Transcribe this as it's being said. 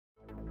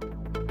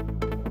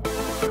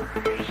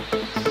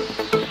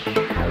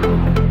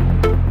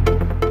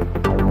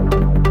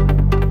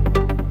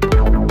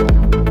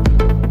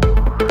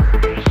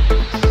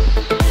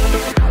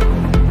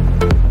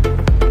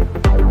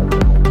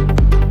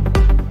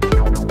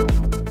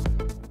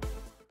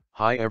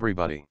Hi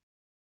everybody.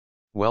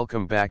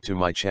 Welcome back to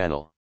my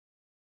channel.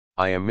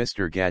 I am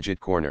Mr. Gadget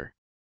Corner.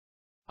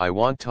 I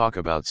want talk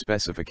about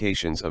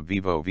specifications of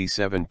Vivo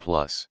V7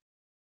 Plus.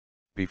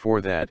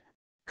 Before that,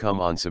 come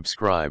on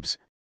subscribes,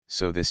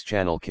 so this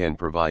channel can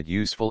provide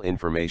useful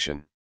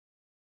information.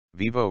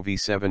 Vivo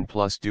V7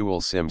 Plus Dual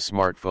SIM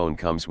smartphone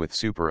comes with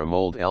Super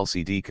AMOLED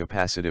LCD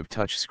capacitive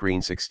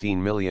touchscreen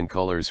 16 million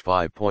colors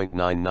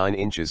 5.99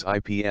 inches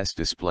IPS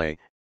display,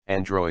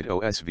 Android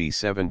OS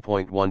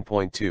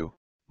V7.1.2,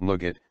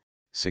 Nougat,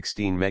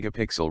 16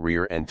 megapixel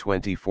rear and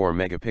 24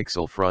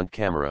 megapixel front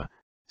camera,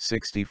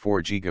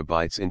 64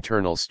 GB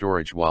internal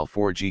storage while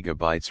 4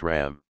 GB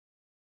RAM.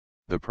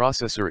 The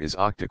processor is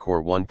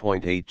octa-core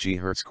 1.8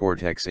 GHz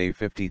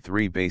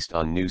Cortex-A53 based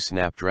on new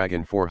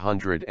Snapdragon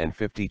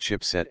 450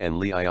 chipset and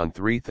Li-ion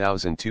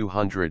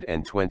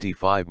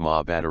 3225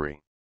 mAh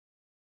battery.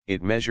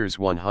 It measures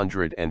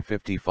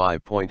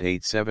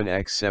 155.87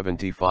 x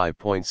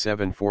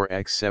 75.74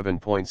 x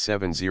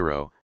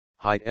 7.70,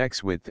 height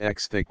x width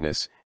x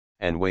thickness,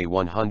 and weigh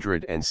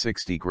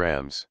 160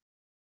 grams.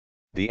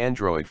 The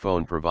Android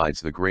phone provides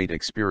the great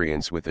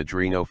experience with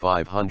Adreno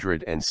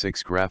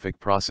 506 graphic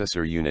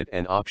processor unit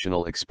and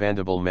optional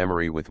expandable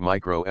memory with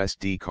micro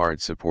SD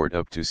card support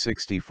up to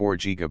 64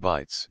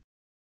 GB.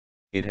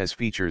 It has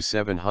features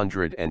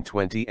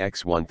 720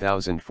 x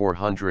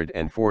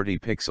 1440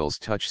 pixels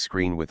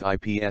touchscreen with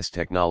IPS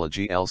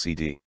technology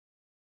LCD.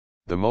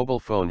 The mobile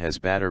phone has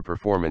better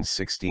performance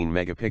 16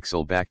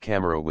 megapixel back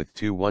camera with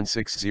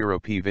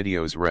 2160p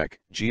videos rec,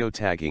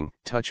 geotagging,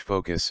 touch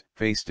focus,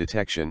 face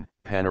detection,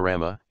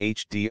 panorama,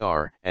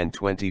 HDR, and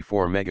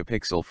 24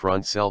 megapixel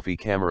front selfie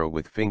camera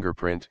with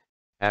fingerprint,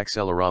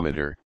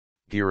 accelerometer,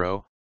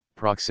 gyro,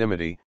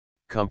 proximity,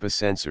 compass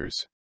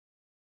sensors.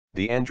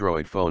 The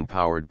Android phone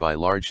powered by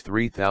large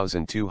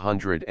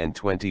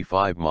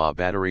 3225 mAh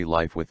battery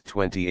life with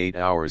 28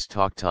 hours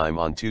talk time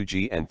on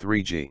 2G and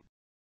 3G.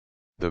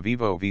 The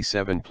Vivo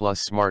V7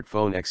 Plus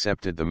smartphone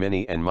accepted the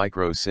mini and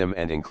micro SIM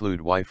and include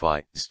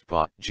Wi-Fi,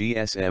 SPA,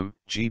 GSM,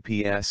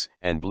 GPS,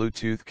 and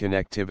Bluetooth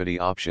connectivity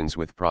options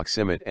with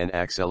proximity and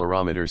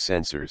accelerometer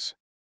sensors.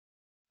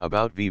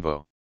 About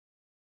Vivo.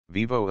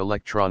 Vivo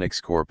Electronics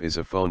Corp is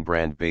a phone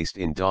brand based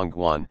in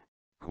Dongguan,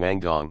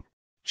 Guangdong,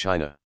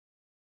 China.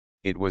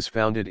 It was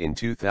founded in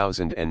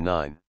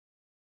 2009.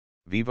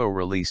 Vivo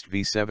released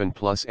V7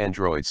 Plus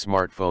Android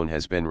smartphone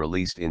has been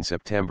released in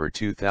September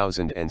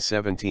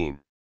 2017.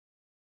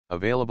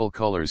 Available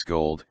colors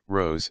gold,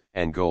 rose,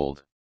 and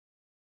gold.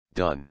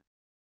 Done.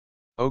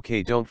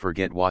 Okay, don't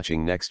forget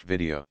watching next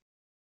video.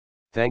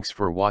 Thanks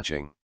for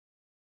watching.